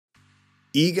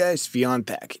Iga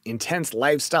Swiatek, intense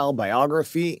lifestyle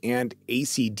biography and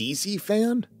AC/DC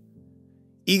fan?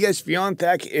 Iga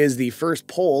Swiatek is the first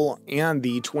Pole and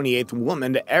the 28th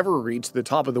woman to ever reach the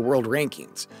top of the world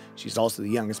rankings. She's also the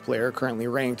youngest player currently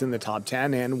ranked in the top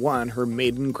 10 and won her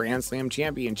maiden Grand Slam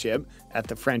championship at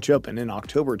the French Open in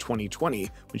October 2020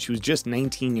 when she was just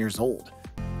 19 years old.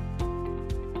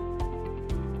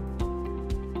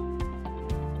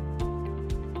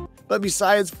 But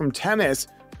besides from tennis,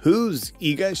 who's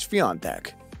Iga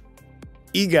Swiatek?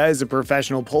 Iga is a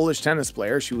professional Polish tennis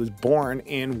player. She was born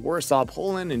in Warsaw,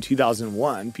 Poland in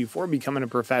 2001. Before becoming a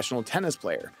professional tennis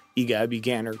player, Iga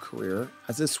began her career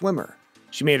as a swimmer.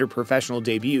 She made her professional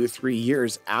debut 3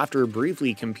 years after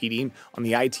briefly competing on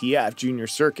the ITF junior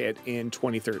circuit in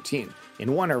 2013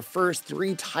 and won her first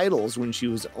 3 titles when she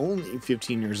was only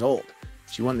 15 years old.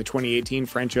 She won the 2018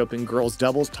 French Open girls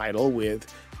doubles title with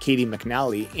Katie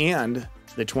McNally and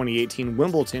the 2018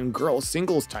 Wimbledon girls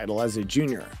singles title as a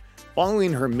junior.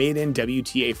 Following her maiden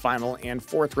WTA final and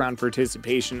 4th round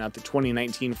participation at the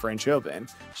 2019 French Open,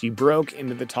 she broke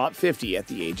into the top 50 at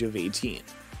the age of 18.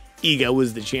 Iga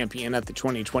was the champion at the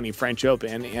 2020 French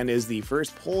Open and is the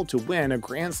first Pole to win a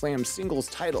Grand Slam singles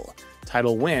title.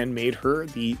 Title win made her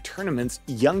the tournament's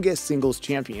youngest singles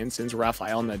champion since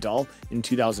Rafael Nadal in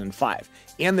 2005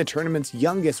 and the tournament's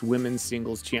youngest women's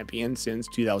singles champion since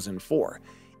 2004.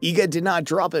 Iga did not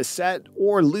drop a set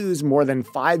or lose more than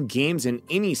 5 games in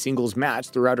any singles match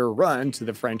throughout her run to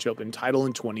the French Open title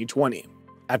in 2020.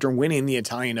 After winning the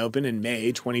Italian Open in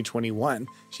May 2021,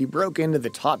 she broke into the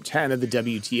top 10 of the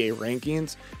WTA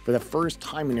rankings for the first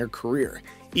time in her career.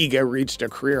 Iga reached a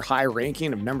career-high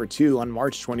ranking of number 2 on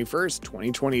March 21,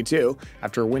 2022,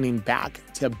 after winning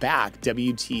back-to-back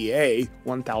WTA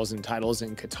 1000 titles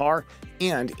in Qatar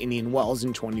and Indian Wells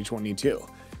in 2022.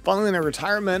 Following the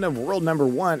retirement of world number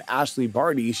 1 Ashley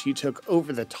Barty, she took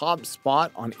over the top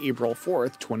spot on April 4,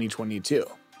 2022.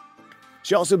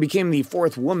 She also became the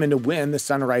 4th woman to win the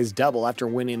Sunrise Double after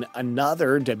winning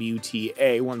another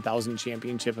WTA 1000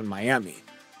 championship in Miami.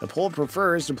 The Pole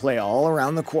prefers to play all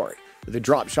around the court. With a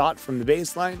drop shot from the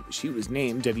baseline, she was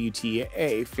named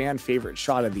WTA Fan Favorite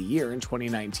Shot of the Year in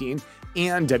 2019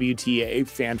 and WTA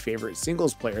Fan Favorite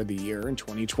Singles Player of the Year in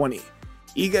 2020.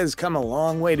 Iga has come a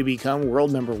long way to become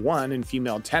world number 1 in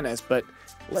female tennis, but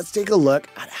let's take a look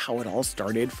at how it all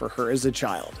started for her as a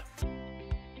child.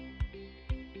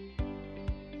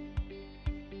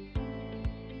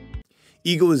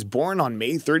 Iga was born on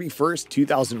May 31,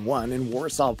 2001 in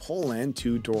Warsaw, Poland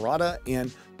to Dorota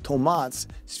and Tomasz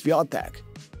Świątek.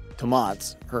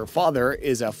 Tomasz, her father,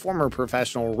 is a former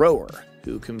professional rower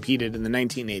who competed in the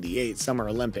 1988 Summer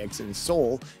Olympics in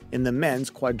Seoul in the men's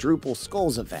quadruple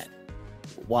sculls event,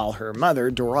 while her mother,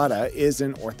 Dorota, is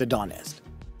an orthodontist.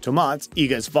 Tomasz,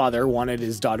 Iga's father, wanted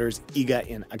his daughters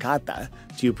Iga and Agata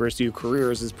to pursue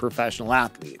careers as professional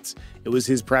athletes. It was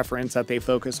his preference that they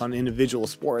focus on individual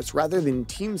sports rather than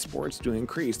team sports to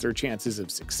increase their chances of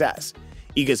success.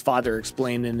 Iga's father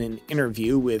explained in an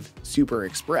interview with Super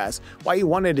Express why he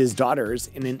wanted his daughters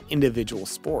in an individual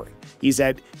sport. He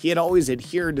said he had always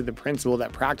adhered to the principle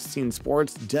that practicing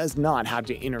sports does not have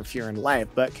to interfere in life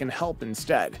but can help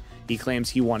instead. He claims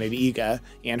he wanted Iga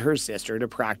and her sister to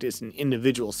practice an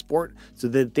individual sport so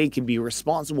that they could be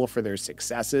responsible for their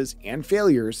successes and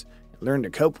failures and learn to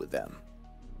cope with them.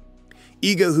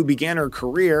 Iga, who began her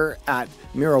career at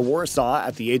Mira Warsaw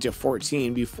at the age of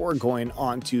 14 before going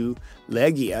on to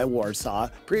Legia Warsaw,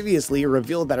 previously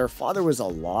revealed that her father was a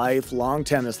lifelong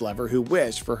tennis lover who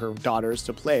wished for her daughters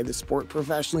to play the sport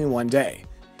professionally one day.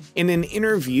 In an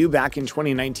interview back in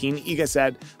 2019, Iga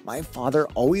said, "My father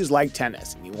always liked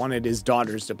tennis and he wanted his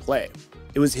daughters to play.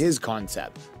 It was his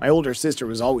concept. My older sister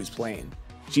was always playing.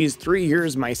 She's 3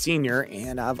 years my senior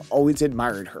and I've always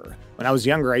admired her. When I was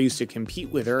younger, I used to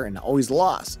compete with her and always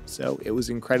lost, so it was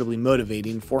incredibly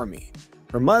motivating for me."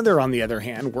 Her mother, on the other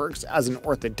hand, works as an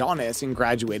orthodontist and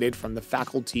graduated from the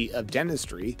Faculty of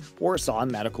Dentistry, Warsaw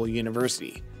Medical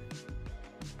University.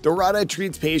 Dorota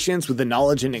treats patients with the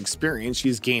knowledge and experience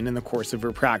she's gained in the course of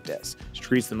her practice. She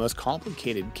treats the most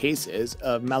complicated cases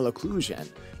of malocclusion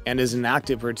and is an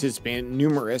active participant in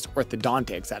numerous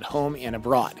orthodontics at home and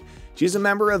abroad. She's a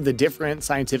member of the different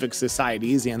scientific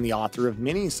societies and the author of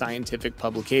many scientific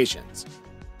publications.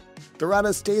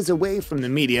 Dorota stays away from the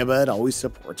media but always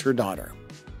supports her daughter.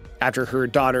 After her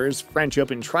daughter's French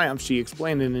Open triumph, she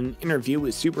explained in an interview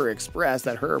with Super Express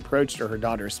that her approach to her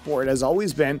daughter's sport has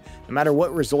always been, no matter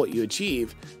what result you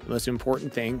achieve, the most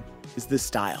important thing is the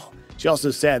style. She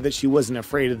also said that she wasn't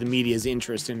afraid of the media's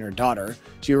interest in her daughter.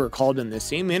 She recalled in the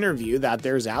same interview that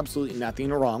there's absolutely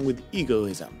nothing wrong with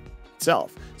egoism.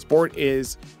 itself. Sport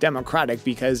is democratic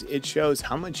because it shows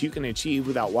how much you can achieve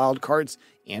without wild cards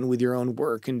and with your own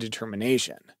work and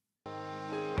determination.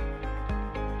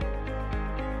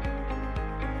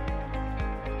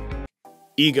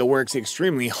 Iga works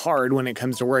extremely hard when it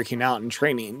comes to working out and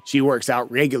training. She works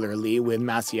out regularly with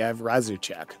Masiev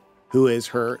Razuchek, who is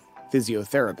her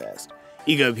physiotherapist.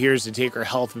 Iga appears to take her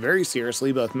health very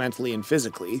seriously, both mentally and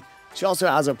physically. She also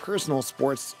has a personal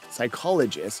sports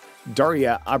psychologist,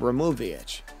 Daria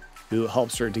Abramovich, who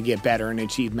helps her to get better and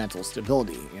achieve mental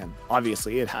stability, and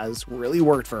obviously it has really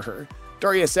worked for her.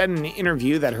 Daria said in an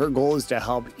interview that her goal is to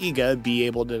help Iga be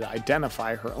able to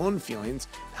identify her own feelings,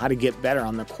 how to get better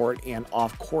on the court and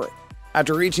off court.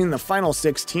 After reaching the final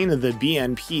 16 of the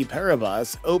BNP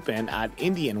Paribas Open at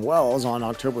Indian Wells on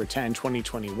October 10,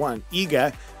 2021,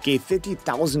 Iga gave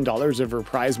 $50,000 of her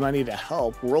prize money to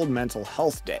help World Mental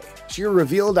Health Day. She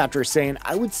revealed after saying,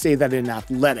 "I would say that in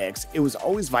athletics, it was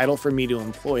always vital for me to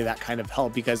employ that kind of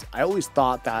help because I always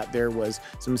thought that there was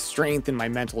some strength in my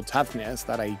mental toughness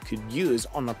that I could use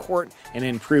on the court and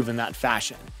improve in that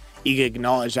fashion." Iga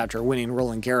acknowledged after winning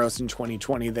Roland Garros in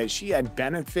 2020 that she had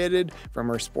benefited from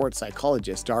her sports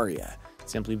psychologist, Daria.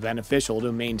 Simply beneficial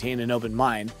to maintain an open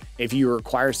mind. If you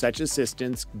require such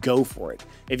assistance, go for it.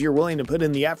 If you're willing to put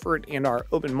in the effort and are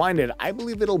open-minded, I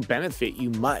believe it'll benefit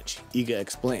you much, Iga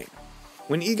explained.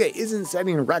 When Iga isn't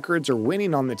setting records or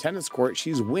winning on the tennis court,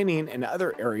 she's winning in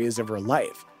other areas of her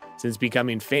life. Since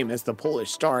becoming famous, the Polish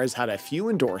star has had a few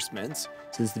endorsements.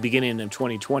 Since the beginning of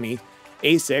 2020,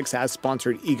 Asics has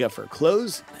sponsored Iga for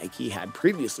clothes. Nike had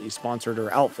previously sponsored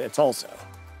her outfits also.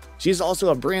 She's also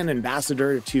a brand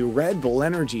ambassador to Red Bull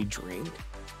energy drink,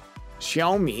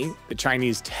 Xiaomi, the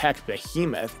Chinese tech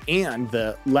behemoth, and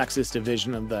the Lexus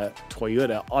division of the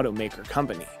Toyota automaker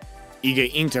company.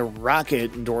 Iga inked a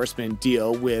racket endorsement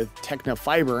deal with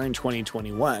Technofiber in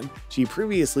 2021. She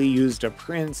previously used a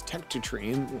Prince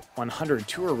Tectotrim 100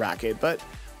 tour racket, but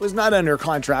was not under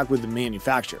contract with the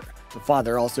manufacturer. The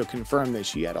father also confirmed that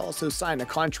she had also signed a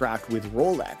contract with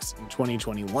Rolex in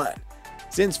 2021.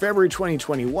 Since February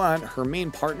 2021, her main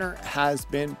partner has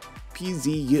been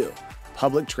PZU, a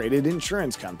public traded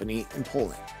insurance company in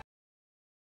Poland.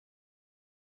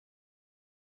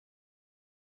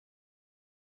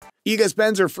 Iga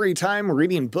spends her free time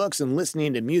reading books and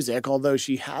listening to music, although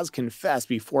she has confessed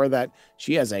before that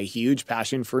she has a huge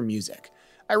passion for music.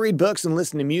 "I read books and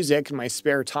listen to music in my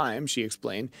spare time," she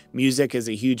explained. "Music is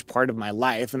a huge part of my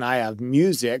life, and I have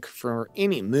music for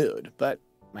any mood, but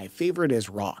my favorite is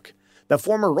rock." The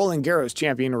former Roland Garros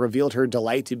champion revealed her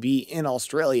delight to be in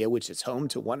Australia, which is home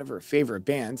to one of her favorite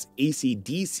bands,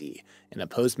 AC/DC, in a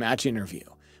post-match interview.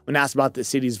 When asked about the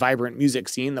city's vibrant music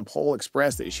scene, the Pole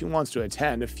expressed that she wants to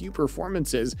attend a few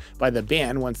performances by the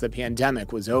band once the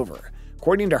pandemic was over.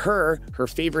 According to her, her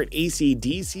favorite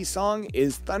AC/DC song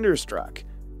is Thunderstruck.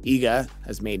 Iga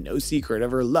has made no secret of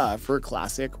her love for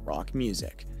classic rock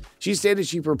music. She stated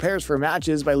she prepares for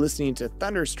matches by listening to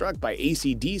Thunderstruck by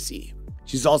AC/DC.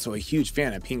 She's also a huge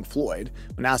fan of Pink Floyd.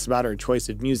 When asked about her choice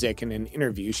of music in an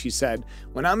interview, she said,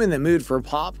 "When I'm in the mood for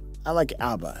pop, I like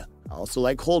ABBA. I also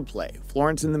like Coldplay,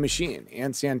 Florence and the Machine,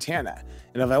 and Santana.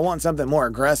 And if I want something more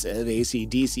aggressive,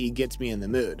 AC/DC gets me in the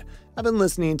mood. I've been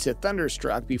listening to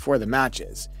Thunderstruck before the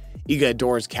matches." Iga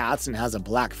adores cats and has a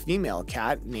black female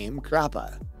cat named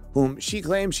Grappa, whom she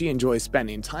claims she enjoys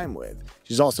spending time with.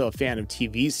 She's also a fan of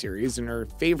TV series, and her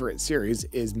favorite series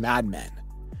is Mad Men.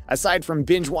 Aside from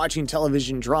binge-watching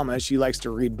television drama, she likes to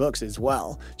read books as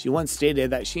well. She once stated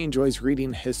that she enjoys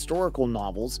reading historical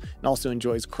novels and also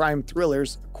enjoys crime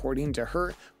thrillers. According to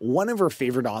her, one of her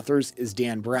favorite authors is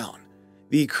Dan Brown.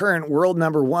 The current world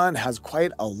 #1 has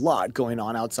quite a lot going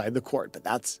on outside the court, but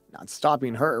that's not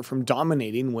stopping her from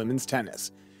dominating women's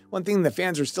tennis. One thing the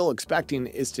fans are still expecting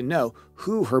is to know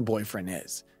who her boyfriend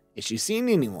is. Is she seeing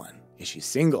anyone? Is she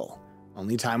single?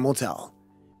 Only time will tell.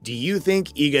 Do you think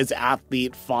Iga's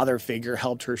athlete father figure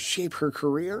helped her shape her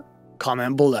career?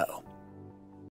 Comment below.